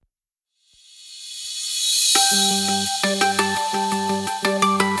Hello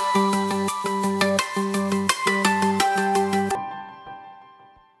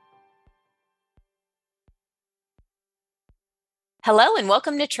and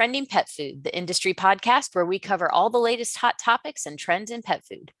welcome to Trending Pet Food, the industry podcast where we cover all the latest hot topics and trends in pet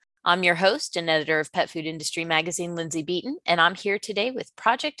food. I'm your host and editor of Pet Food Industry Magazine, Lindsay Beaton, and I'm here today with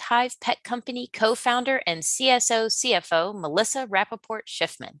Project Hive Pet Company co-founder and CFO Melissa Rappaport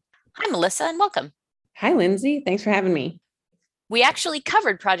Schifman. Hi, Melissa, and welcome. Hi, Lindsay. Thanks for having me. We actually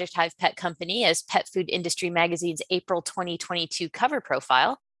covered Project Hive Pet Company as Pet Food Industry Magazine's April 2022 cover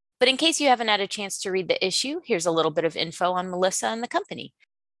profile. But in case you haven't had a chance to read the issue, here's a little bit of info on Melissa and the company.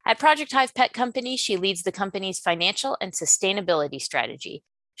 At Project Hive Pet Company, she leads the company's financial and sustainability strategy.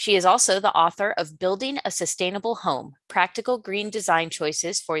 She is also the author of Building a Sustainable Home, Practical Green Design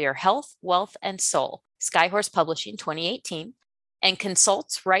Choices for Your Health, Wealth, and Soul, Skyhorse Publishing 2018, and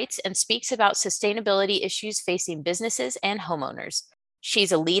consults, writes, and speaks about sustainability issues facing businesses and homeowners.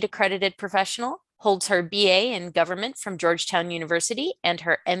 She's a LEED accredited professional, holds her BA in government from Georgetown University and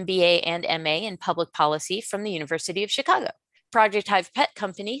her MBA and MA in public policy from the University of Chicago. Project Hive Pet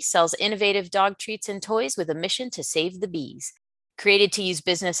Company sells innovative dog treats and toys with a mission to save the bees. Created to use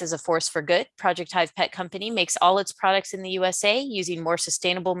business as a force for good, Project Hive Pet Company makes all its products in the USA using more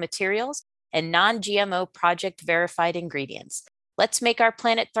sustainable materials and non-GMO project verified ingredients. Let's make our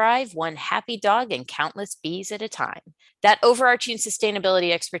planet thrive, one happy dog and countless bees at a time. That overarching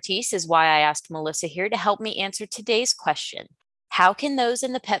sustainability expertise is why I asked Melissa here to help me answer today's question. How can those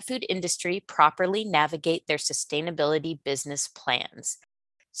in the pet food industry properly navigate their sustainability business plans?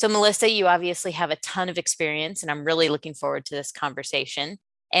 So Melissa, you obviously have a ton of experience, and I'm really looking forward to this conversation.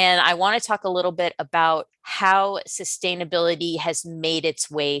 And I want to talk a little bit about how sustainability has made its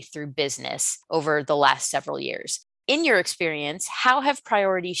way through business over the last several years. In your experience, how have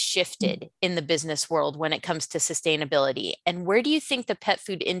priorities shifted in the business world when it comes to sustainability? And where do you think the pet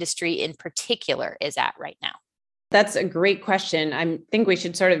food industry in particular is at right now? That's a great question. I think we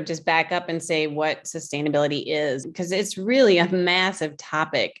should sort of just back up and say what sustainability is, because it's really a massive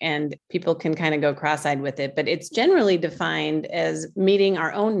topic and people can kind of go cross-eyed with it. But it's generally defined as meeting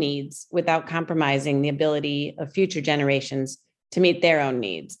our own needs without compromising the ability of future generations to meet their own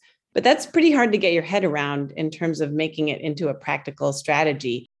needs. But that's pretty hard to get your head around in terms of making it into a practical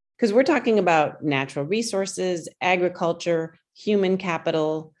strategy, because we're talking about natural resources, agriculture, human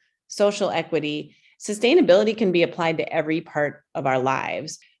capital, social equity. Sustainability can be applied to every part of our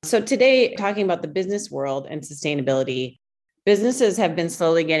lives. So today, talking about the business world and sustainability, businesses have been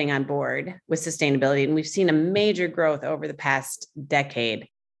slowly getting on board with sustainability, and we've seen a major growth over the past decade.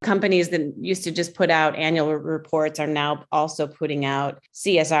 Companies that used to just put out annual reports are now also putting out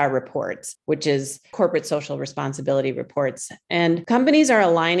CSR reports, which is corporate social responsibility reports. And companies are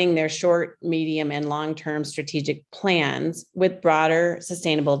aligning their short, medium, and long-term strategic plans with broader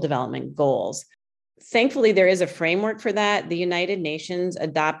sustainable development goals. Thankfully, there is a framework for that. The United Nations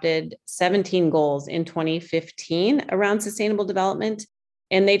adopted 17 goals in 2015 around sustainable development.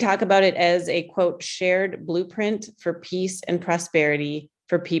 And they talk about it as a, quote, shared blueprint for peace and prosperity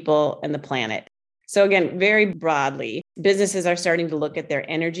for people and the planet. So again, very broadly, businesses are starting to look at their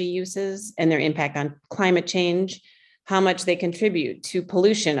energy uses and their impact on climate change, how much they contribute to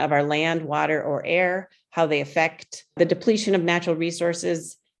pollution of our land, water, or air, how they affect the depletion of natural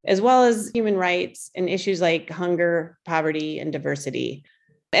resources, as well as human rights and issues like hunger, poverty, and diversity.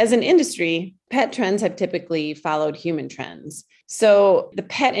 As an industry, pet trends have typically followed human trends. So the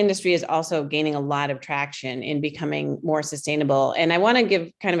pet industry is also gaining a lot of traction in becoming more sustainable. And I want to give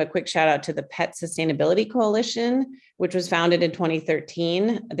kind of a quick shout out to the Pet Sustainability Coalition, which was founded in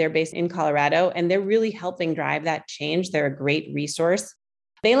 2013. They're based in Colorado, and they're really helping drive that change. They're a great resource.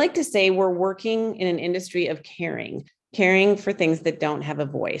 They like to say we're working in an industry of caring for things that don't have a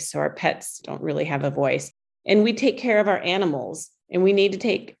voice. So our pets don't really have a voice. And we take care of our animals. And we need to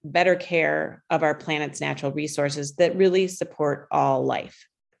take better care of our planet's natural resources that really support all life.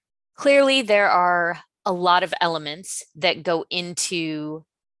 Clearly, there are a lot of elements that go into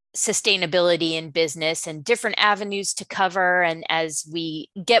sustainability in business and different avenues to cover. And as we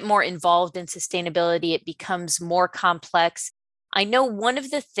get more involved in sustainability, it becomes more complex. I know one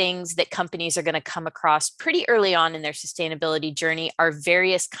of the things that companies are going to come across pretty early on in their sustainability journey are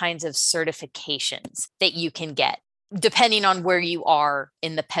various kinds of certifications that you can get, depending on where you are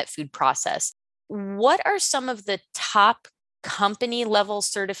in the pet food process. What are some of the top company level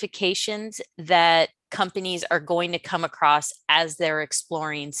certifications that companies are going to come across as they're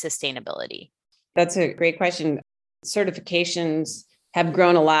exploring sustainability? That's a great question. Certifications have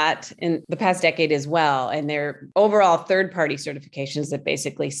grown a lot in the past decade as well. And they're overall third-party certifications that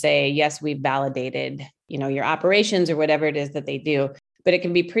basically say, yes, we've validated, your operations or whatever it is that they do. But it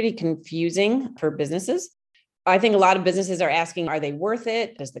can be pretty confusing for businesses. I think a lot of businesses are asking, are they worth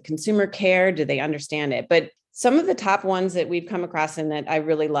it? Does the consumer care? Do they understand it? But some of the top ones that we've come across and that I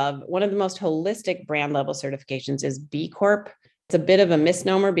really love, one of the most holistic brand level certifications is B Corp. It's a bit of a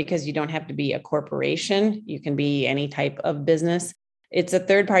misnomer because you don't have to be a corporation. You can be any type of business. It's a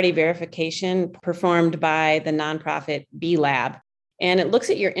third-party verification performed by the nonprofit B Lab, and it looks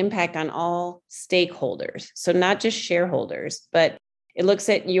at your impact on all stakeholders. So not just shareholders, but it looks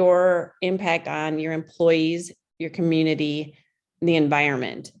at your impact on your employees, your community, the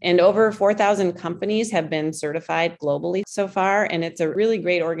environment. And over 4,000 companies have been certified globally so far. And it's a really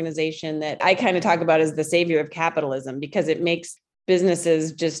great organization that I kind of talk about as the savior of capitalism, because it makes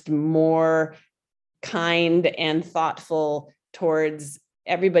businesses just more kind and thoughtful towards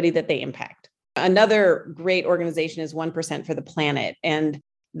everybody that they impact. Another great organization is 1% for the Planet. And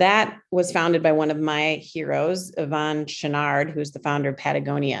that was founded by one of my heroes, Yvon Chouinard, who's the founder of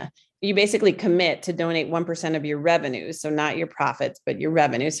Patagonia. You basically commit to donate 1% of your revenues. So not your profits, but your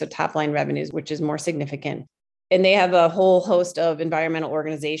revenues. So top line revenues, which is more significant. And they have a whole host of environmental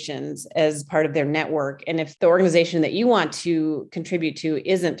organizations as part of their network. And if the organization that you want to contribute to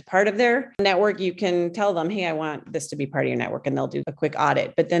isn't part of their network, you can tell them, hey, I want this to be part of your network, and they'll do a quick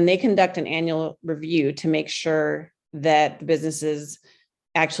audit. But then they conduct an annual review to make sure that the businesses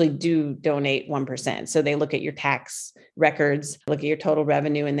actually do donate 1%. So they look at your tax records, look at your total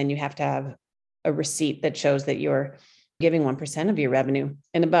revenue, and then you have to have a receipt that shows that you're giving 1% of your revenue.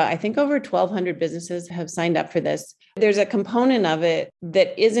 And I think over 1,200 businesses have signed up for this. There's a component of it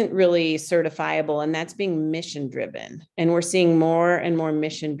that isn't really certifiable, and that's being mission driven. And we're seeing more and more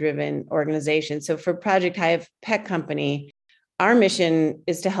mission driven organizations. So for Project Hive Pet Company, our mission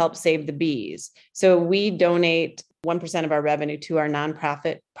is to help save the bees. So we donate 1% of our revenue to our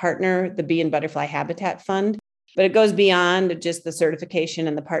nonprofit partner, the Bee and Butterfly Habitat Fund. But it goes beyond just the certification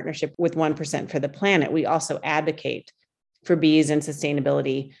and the partnership with 1% for the Planet. We also advocate for bees and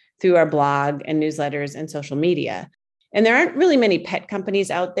sustainability through our blog and newsletters and social media. And there aren't really many pet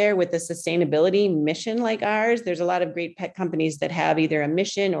companies out there with a sustainability mission like ours. There's a lot of great pet companies that have either a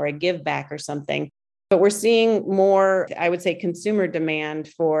mission or a give back or something. But we're seeing more, I would say, consumer demand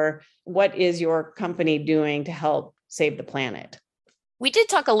for what is your company doing to help save the planet. We did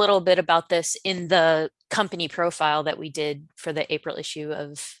talk a little bit about this in the company profile that we did for the April issue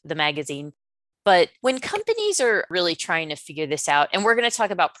of the magazine. But when companies are really trying to figure this out, and we're going to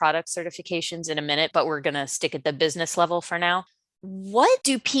talk about product certifications in a minute, but we're going to stick at the business level for now. What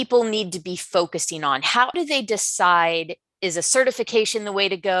do people need to be focusing on? How do they decide, is a certification the way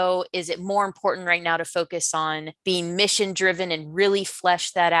to go? Is it more important right now to focus on being mission driven and really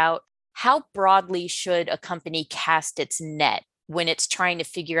flesh that out? How broadly should a company cast its net when it's trying to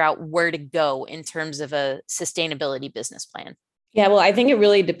figure out where to go in terms of a sustainability business plan? Yeah, well, I think it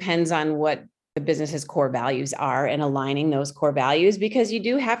really depends on what the business's core values are and aligning those core values, because you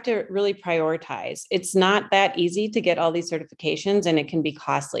do have to really prioritize. It's not that easy to get all these certifications, and it can be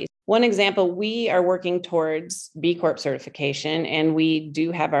costly. One example, we are working towards B Corp certification, and we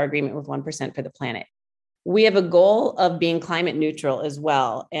do have our agreement with 1% for the Planet. We have a goal of being climate neutral as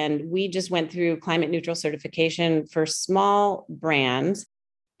well. And we just went through climate neutral certification for small brands,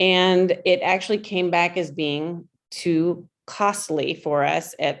 and it actually came back as being too costly for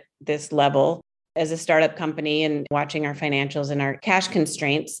us at this level as a startup company and watching our financials and our cash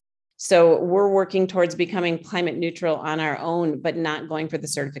constraints. So we're working towards becoming climate neutral on our own, but not going for the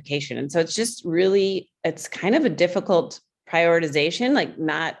certification. And so it's just really, it's kind of a difficult prioritization. Like,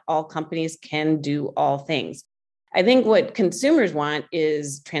 not all companies can do all things. I think what consumers want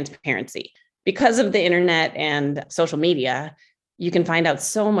is transparency. Because of the internet and social media, you can find out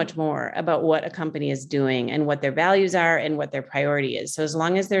so much more about what a company is doing and what their values are and what their priority is. So as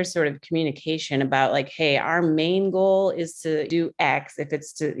long as there's sort of communication about like, hey, our main goal is to do X, if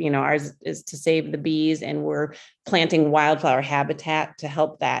it's to, ours is to save the bees and we're planting wildflower habitat to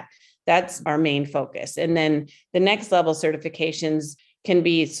help that. That's our main focus. And then the next level certifications can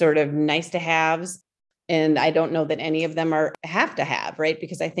be sort of nice to haves. And I don't know that any of them are have to have, right?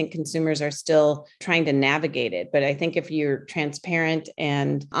 Because I think consumers are still trying to navigate it. But I think if you're transparent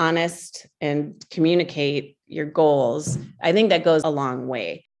and honest and communicate your goals, I think that goes a long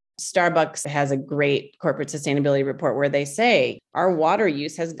way. Starbucks has a great corporate sustainability report where they say our water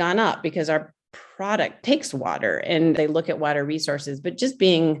use has gone up because our product takes water, and they look at water resources. But just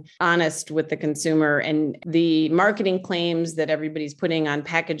being honest with the consumer, and the marketing claims that everybody's putting on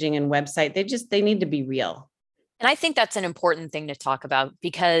packaging and website, they need to be real. And I think that's an important thing to talk about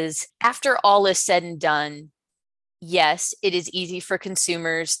because after all is said and done, yes, it is easy for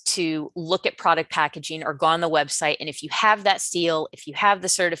consumers to look at product packaging or go on the website. And if you have that seal, if you have the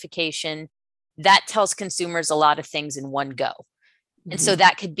certification, that tells consumers a lot of things in one go. And so Mhm.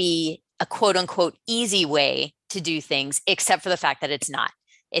 that could be a quote unquote easy way to do things, except for the fact that it's not.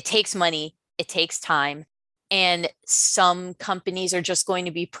 It takes money, it takes time. And some companies are just going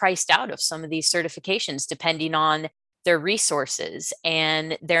to be priced out of some of these certifications, depending on their resources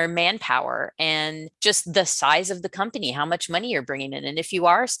and their manpower and just the size of the company, how much money you're bringing in. And if you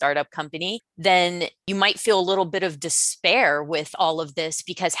are a startup company, then you might feel a little bit of despair with all of this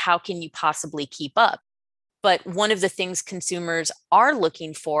because how can you possibly keep up? But one of the things consumers are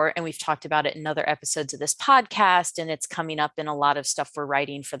looking for, and we've talked about it in other episodes of this podcast, and it's coming up in a lot of stuff we're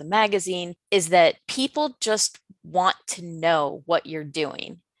writing for the magazine, is that people just want to know what you're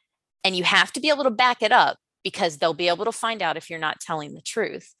doing. And you have to be able to back it up because they'll be able to find out if you're not telling the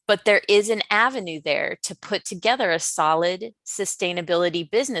truth. But there is an avenue there to put together a solid sustainability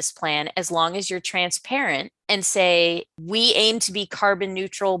business plan as long as you're transparent and say, we aim to be carbon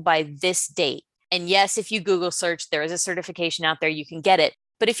neutral by this date. And yes, if you Google search, there is a certification out there, you can get it.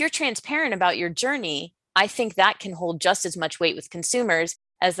 But if you're transparent about your journey, I think that can hold just as much weight with consumers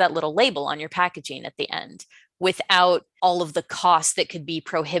as that little label on your packaging at the end, without all of the costs that could be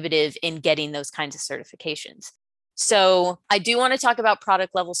prohibitive in getting those kinds of certifications. So I do want to talk about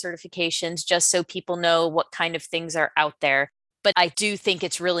product level certifications just so people know what kind of things are out there. But I do think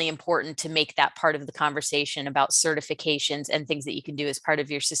it's really important to make that part of the conversation about certifications and things that you can do as part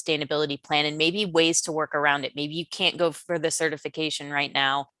of your sustainability plan and maybe ways to work around it. Maybe you can't go for the certification right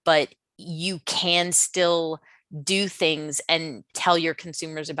now, but you can still do things and tell your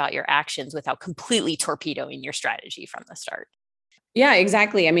consumers about your actions without completely torpedoing your strategy from the start. Yeah,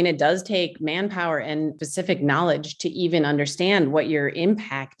 exactly. I mean, it does take manpower and specific knowledge to even understand what your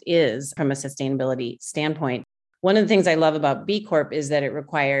impact is from a sustainability standpoint. One of the things I love about B Corp is that it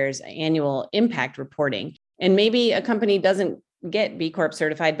requires annual impact reporting. And maybe a company doesn't get B Corp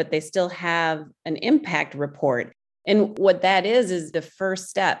certified, but they still have an impact report. And what that is the first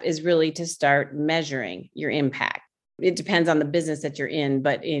step is really to start measuring your impact. It depends on the business that you're in,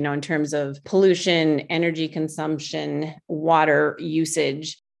 but in terms of pollution, energy consumption, water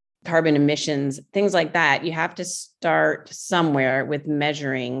usage, carbon emissions, things like that, you have to start somewhere with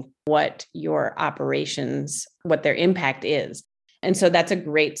measuring what your operations, what their impact is. And so that's a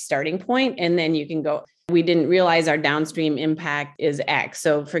great starting point. And then you can go, we didn't realize our downstream impact is X.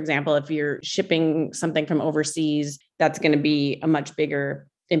 So for example, if you're shipping something from overseas, that's going to be a much bigger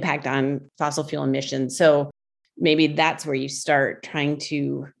impact on fossil fuel emissions. So maybe that's where you start trying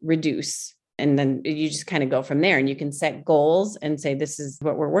to reduce. And then you just kind of go from there and you can set goals and say, this is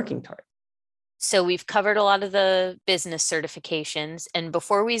what we're working toward. So we've covered a lot of the business certifications. And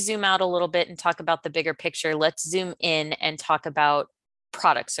before we zoom out a little bit and talk about the bigger picture, let's zoom in and talk about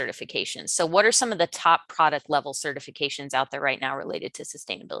product certifications. So what are some of the top product level certifications out there right now related to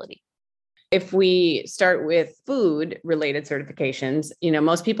sustainability? If we start with food related certifications,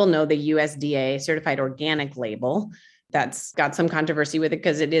 most people know the USDA certified organic label. That's got some controversy with it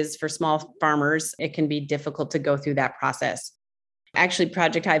because it is for small farmers. It can be difficult to go through that process. Actually,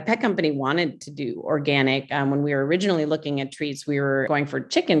 Project Hive Pet Company wanted to do organic. When we were originally looking at treats, we were going for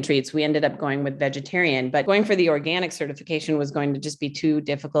chicken treats. We ended up going with vegetarian, but going for the organic certification was going to just be too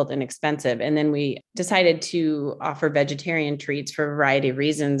difficult and expensive. And then we decided to offer vegetarian treats for a variety of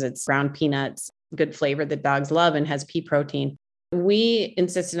reasons. It's ground peanuts, good flavor that dogs love, and has pea protein. We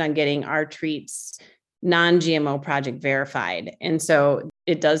insisted on getting our treats non-GMO project verified. And so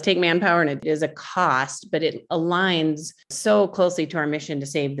it does take manpower and it is a cost, but it aligns so closely to our mission to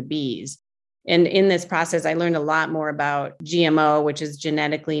save the bees. And in this process, I learned a lot more about GMO, which is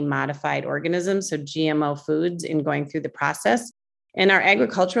genetically modified organisms. So GMO foods in going through the process. And our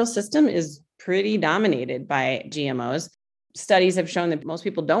agricultural system is pretty dominated by GMOs. Studies have shown that most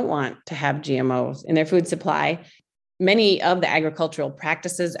people don't want to have GMOs in their food supply. Many of the agricultural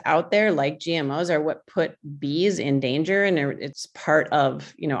practices out there, like GMOs, are what put bees in danger. And it's part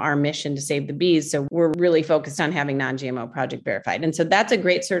of, our mission to save the bees. So we're really focused on having non-GMO project verified. And so that's a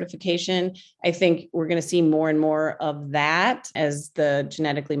great certification. I think we're going to see more and more of that as the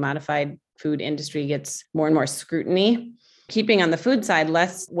genetically modified food industry gets more and more scrutiny. Keeping on the food side,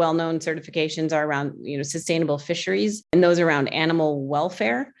 less well-known certifications are around, sustainable fisheries and those around animal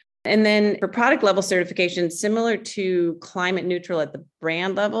welfare. And then for product level certification, similar to climate neutral at the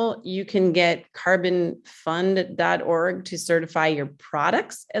brand level, you can get carbonfund.org to certify your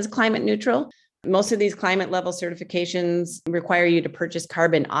products as climate neutral. Most of these climate level certifications require you to purchase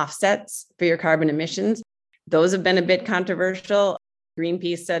carbon offsets for your carbon emissions. Those have been a bit controversial.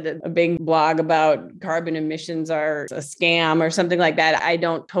 Greenpeace said a big blog about carbon emissions are a scam or something like that. I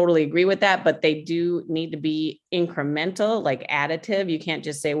don't totally agree with that, but they do need to be incremental, like additive. You can't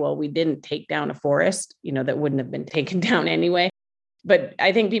just say, well, we didn't take down a forest, that wouldn't have been taken down anyway. But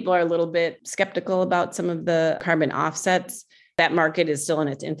I think people are a little bit skeptical about some of the carbon offsets. That market is still in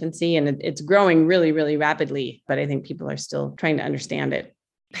its infancy and it's growing really, really rapidly, but I think people are still trying to understand it.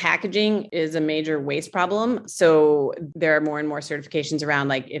 Packaging is a major waste problem. So there are more and more certifications around,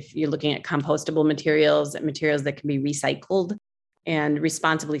 like if you're looking at compostable materials that can be recycled, and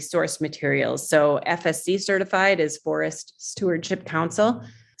responsibly sourced materials. So FSC certified is Forest Stewardship Council.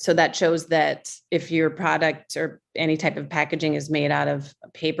 So that shows that if your product or any type of packaging is made out of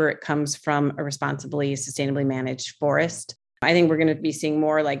paper, it comes from a responsibly, sustainably managed forest. I think we're going to be seeing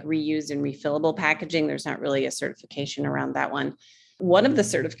more like reused and refillable packaging. There's not really a certification around that one. One of the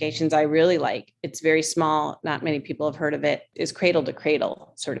certifications I really like, it's very small, not many people have heard of it, is Cradle to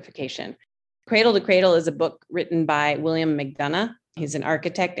Cradle certification. Cradle to Cradle is a book written by William McDonough. He's an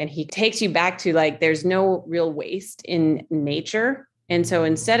architect, and he takes you back to like, there's no real waste in nature. And so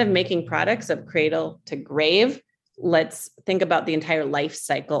instead of making products of cradle to grave, let's think about the entire life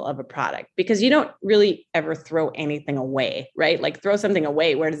cycle of a product, because you don't really ever throw anything away, right? Like throw something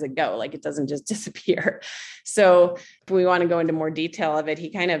away, where does it go? Like it doesn't just disappear. So if we want to go into more detail of it,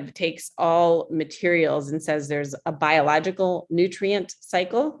 he kind of takes all materials and says there's a biological nutrient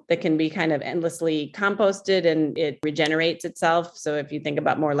cycle that can be kind of endlessly composted and it regenerates itself. So if you think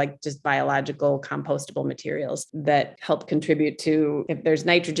about more like just biological compostable materials that help contribute to if there's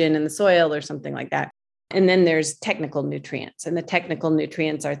nitrogen in the soil or something like that. And then there's technical nutrients. And the technical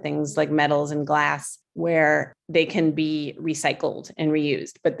nutrients are things like metals and glass, where they can be recycled and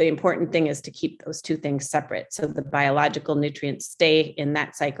reused. But the important thing is to keep those two things separate. So the biological nutrients stay in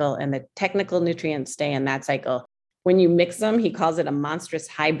that cycle and the technical nutrients stay in that cycle. When you mix them, he calls it a monstrous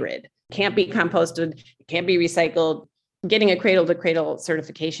hybrid. Can't be composted, can't be recycled. Getting a cradle to cradle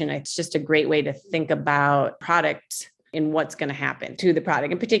certification, it's just a great way to think about products in what's going to happen to the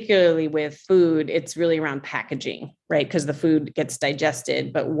product. And particularly with food, it's really around packaging, right? Because the food gets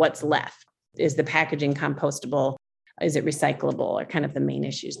digested, but what's left? Is the packaging compostable? Is it recyclable? Are kind of the main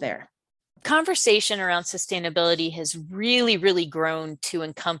issues there. Conversation around sustainability has really, really grown to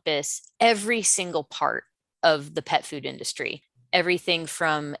encompass every single part of the pet food industry. Everything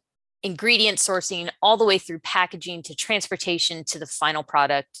from ingredient sourcing all the way through packaging to transportation to the final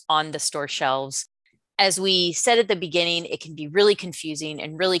product on the store shelves. As we said at the beginning, it can be really confusing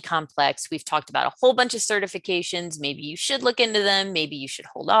and really complex. We've talked about a whole bunch of certifications. Maybe you should look into them. Maybe you should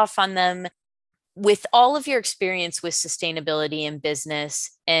hold off on them. With all of your experience with sustainability in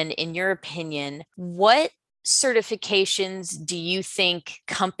business, and in your opinion, what certifications do you think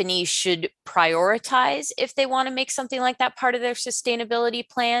companies should prioritize if they want to make something like that part of their sustainability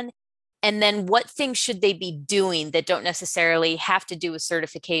plan? And then what things should they be doing that don't necessarily have to do with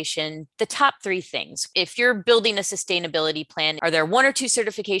certification? The top 3 things. If you're building a sustainability plan, are there 1 or 2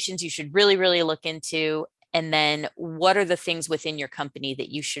 certifications you should really, really look into? And then what are the things within your company that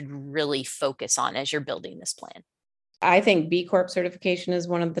you should really focus on as you're building this plan? I think B Corp certification is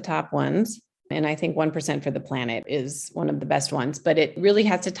one of the top ones. And I think 1% for the planet is one of the best ones, but it really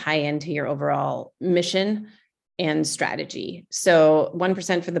has to tie into your overall mission and strategy. So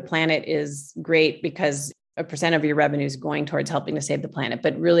 1% for the planet is great because a percent of your revenue is going towards helping to save the planet,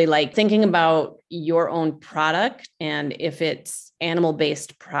 but really like thinking about your own product. And if it's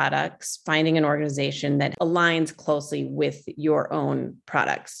animal-based products, finding an organization that aligns closely with your own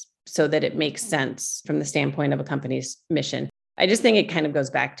products so that it makes sense from the standpoint of a company's mission. I just think it kind of goes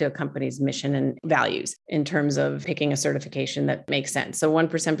back to a company's mission and values in terms of picking a certification that makes sense. So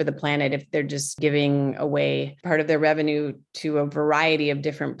 1% for the planet, if they're just giving away part of their revenue to a variety of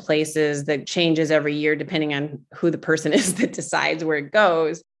different places that changes every year, depending on who the person is that decides where it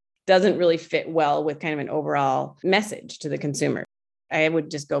goes, doesn't really fit well with kind of an overall message to the consumer. I would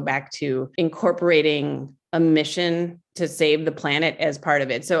just go back to incorporating a mission to save the planet as part of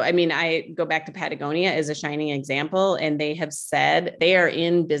it. So, I mean, I go back to Patagonia as a shining example, and they have said they are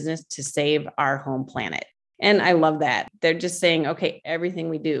in business to save our home planet. And I love that. They're just saying, okay, everything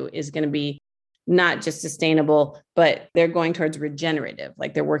we do is going to be not just sustainable, but they're going towards regenerative,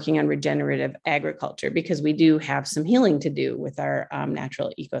 like they're working on regenerative agriculture because we do have some healing to do with our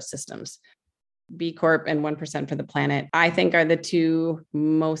natural ecosystems. B Corp and 1% for the planet, I think are the 2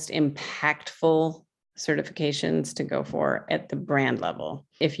 most impactful certifications to go for at the brand level.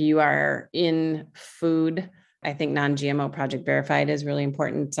 If you are in food, I think non-GMO Project Verified is really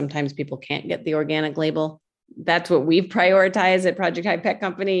important. Sometimes people can't get the organic label. That's what we've prioritized at Project Hive Pet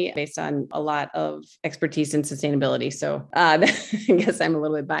Company based on a lot of expertise in sustainability. So I guess I'm a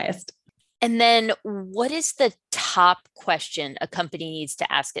little bit biased. And then what is the top question a company needs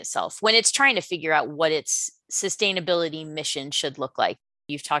to ask itself when it's trying to figure out what its sustainability mission should look like?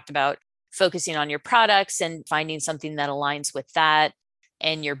 You've talked about focusing on your products and finding something that aligns with that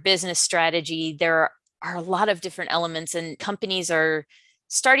and your business strategy. There are a lot of different elements, and companies are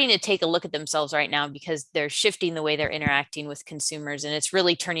starting to take a look at themselves right now because they're shifting the way they're interacting with consumers, and it's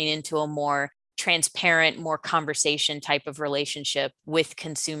really turning into a more transparent, more conversation type of relationship with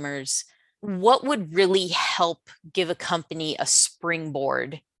consumers. What would really help give a company a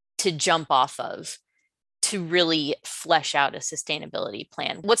springboard to jump off of to really flesh out a sustainability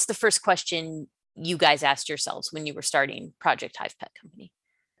plan? What's the first question you guys asked yourselves when you were starting Project Hive Pet Company?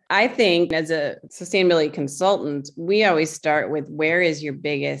 I think as a sustainability consultant, we always start with where is your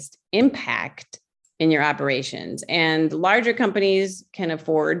biggest impact in your operations? And larger companies can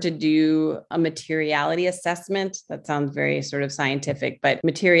afford to do a materiality assessment. That sounds very sort of scientific, but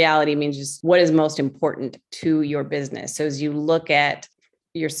materiality means just what is most important to your business. So as you look at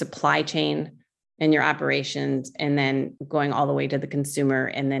your supply chain and your operations, and then going all the way to the consumer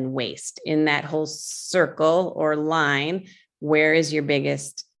and then waste, in that whole circle or line, where is your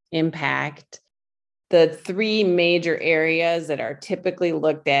biggest impact? The three major areas that are typically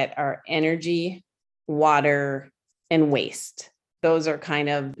looked at are energy, water, and waste. Those are kind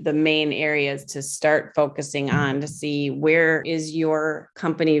of the main areas to start focusing on to see where is your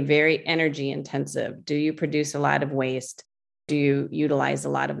company very energy intensive? Do you produce a lot of waste? Do you utilize a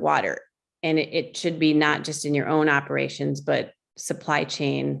lot of water? And it should be not just in your own operations, but supply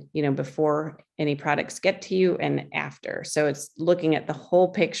chain, before any products get to you and after. So it's looking at the whole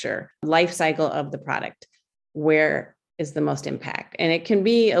picture, life cycle of the product. Where is the most impact? And it can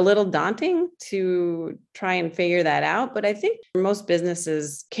be a little daunting to try and figure that out, but I think most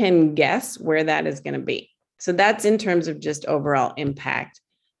businesses can guess where that is going to be. So that's in terms of just overall impact.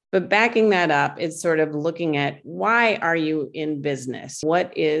 But backing that up is sort of looking at, why are you in business?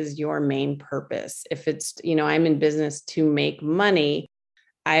 What is your main purpose? If it's, I'm in business to make money,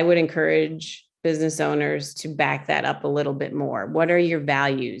 I would encourage business owners to back that up a little bit more. What are your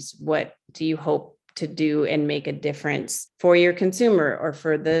values? What do you hope to do and make a difference for your consumer or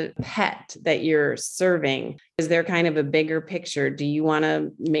for the pet that you're serving? Is there kind of a bigger picture? Do you want to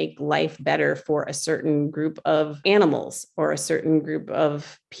make life better for a certain group of animals or a certain group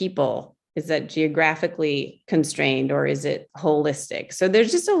of people? Is that geographically constrained or is it holistic? So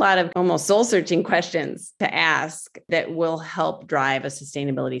there's just a lot of almost soul-searching questions to ask that will help drive a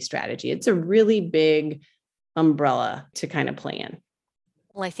sustainability strategy. It's a really big umbrella to kind of plan.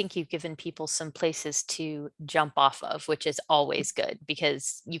 Well, I think you've given people some places to jump off of, which is always good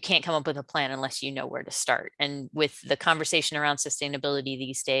because you can't come up with a plan unless you know where to start. And with the conversation around sustainability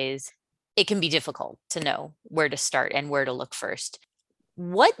these days, it can be difficult to know where to start and where to look first.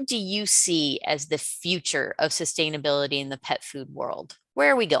 What do you see as the future of sustainability in the pet food world?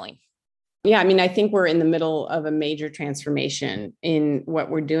 Where are we going? Yeah, I think we're in the middle of a major transformation in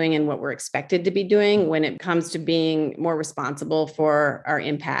what we're doing and what we're expected to be doing when it comes to being more responsible for our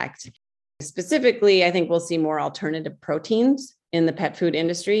impact. Specifically, I think we'll see more alternative proteins in the pet food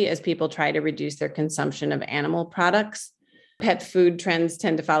industry as people try to reduce their consumption of animal products. Pet food trends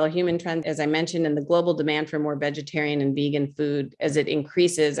tend to follow human trends, as I mentioned, and the global demand for more vegetarian and vegan food, as it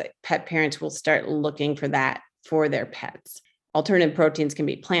increases, pet parents will start looking for that for their pets. Alternative proteins can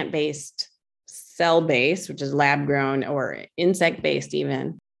be plant-based, cell-based, which is lab-grown, or insect-based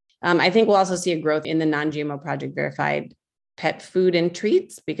even. I think we'll also see a growth in the non-GMO Project Verified pet food and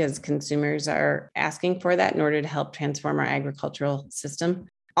treats because consumers are asking for that in order to help transform our agricultural system.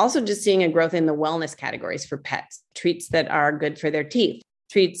 Also just seeing a growth in the wellness categories for pets, treats that are good for their teeth,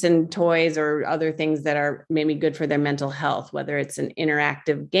 treats and toys or other things that are maybe good for their mental health, whether it's an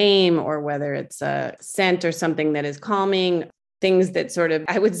interactive game or whether it's a scent or something that is calming, things that sort of,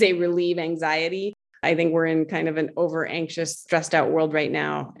 I would say, relieve anxiety. I think we're in kind of an over anxious, stressed out world right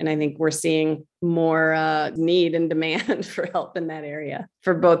now. And I think we're seeing more need and demand for help in that area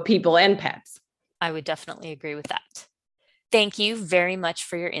for both people and pets. I would definitely agree with that. Thank you very much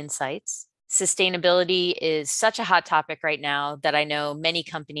for your insights. Sustainability is such a hot topic right now that I know many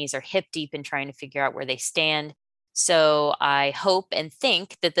companies are hip deep in trying to figure out where they stand. So I hope and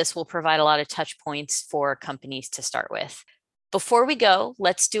think that this will provide a lot of touch points for companies to start with. Before we go,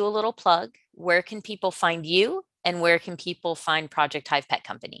 let's do a little plug. Where can people find you and where can people find Project Hive Pet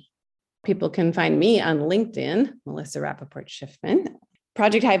Company? People can find me on LinkedIn, Melissa Rappaport Schifman.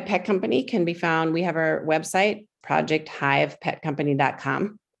 Project Hive Pet Company can be found. We have our website,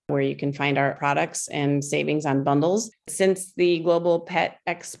 projecthivepetcompany.com. where you can find our products and savings on bundles. Since the Global Pet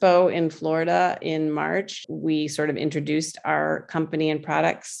Expo in Florida in March, we sort of introduced our company and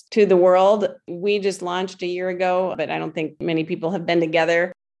products to the world. We just launched a year ago, but I don't think many people have been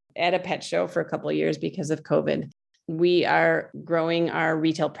together at a pet show for a couple of years because of COVID. We are growing our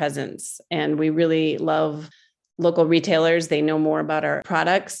retail presence, and we really love local retailers. They know more about our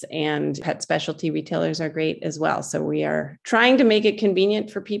products, and pet specialty retailers are great as well. So we are trying to make it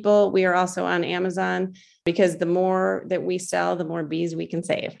convenient for people. We are also on Amazon because the more that we sell, the more bees we can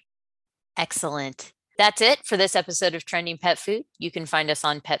save. Excellent. That's it for this episode of Trending Pet Food. You can find us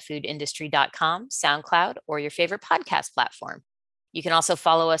on petfoodindustry.com, SoundCloud, or your favorite podcast platform. You can also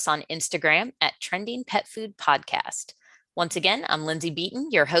follow us on Instagram at Trending Pet Food Podcast. Once again, I'm Lindsay Beaton,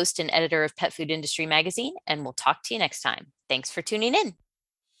 your host and editor of Pet Food Industry Magazine, and we'll talk to you next time. Thanks for tuning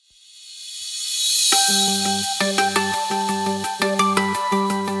in.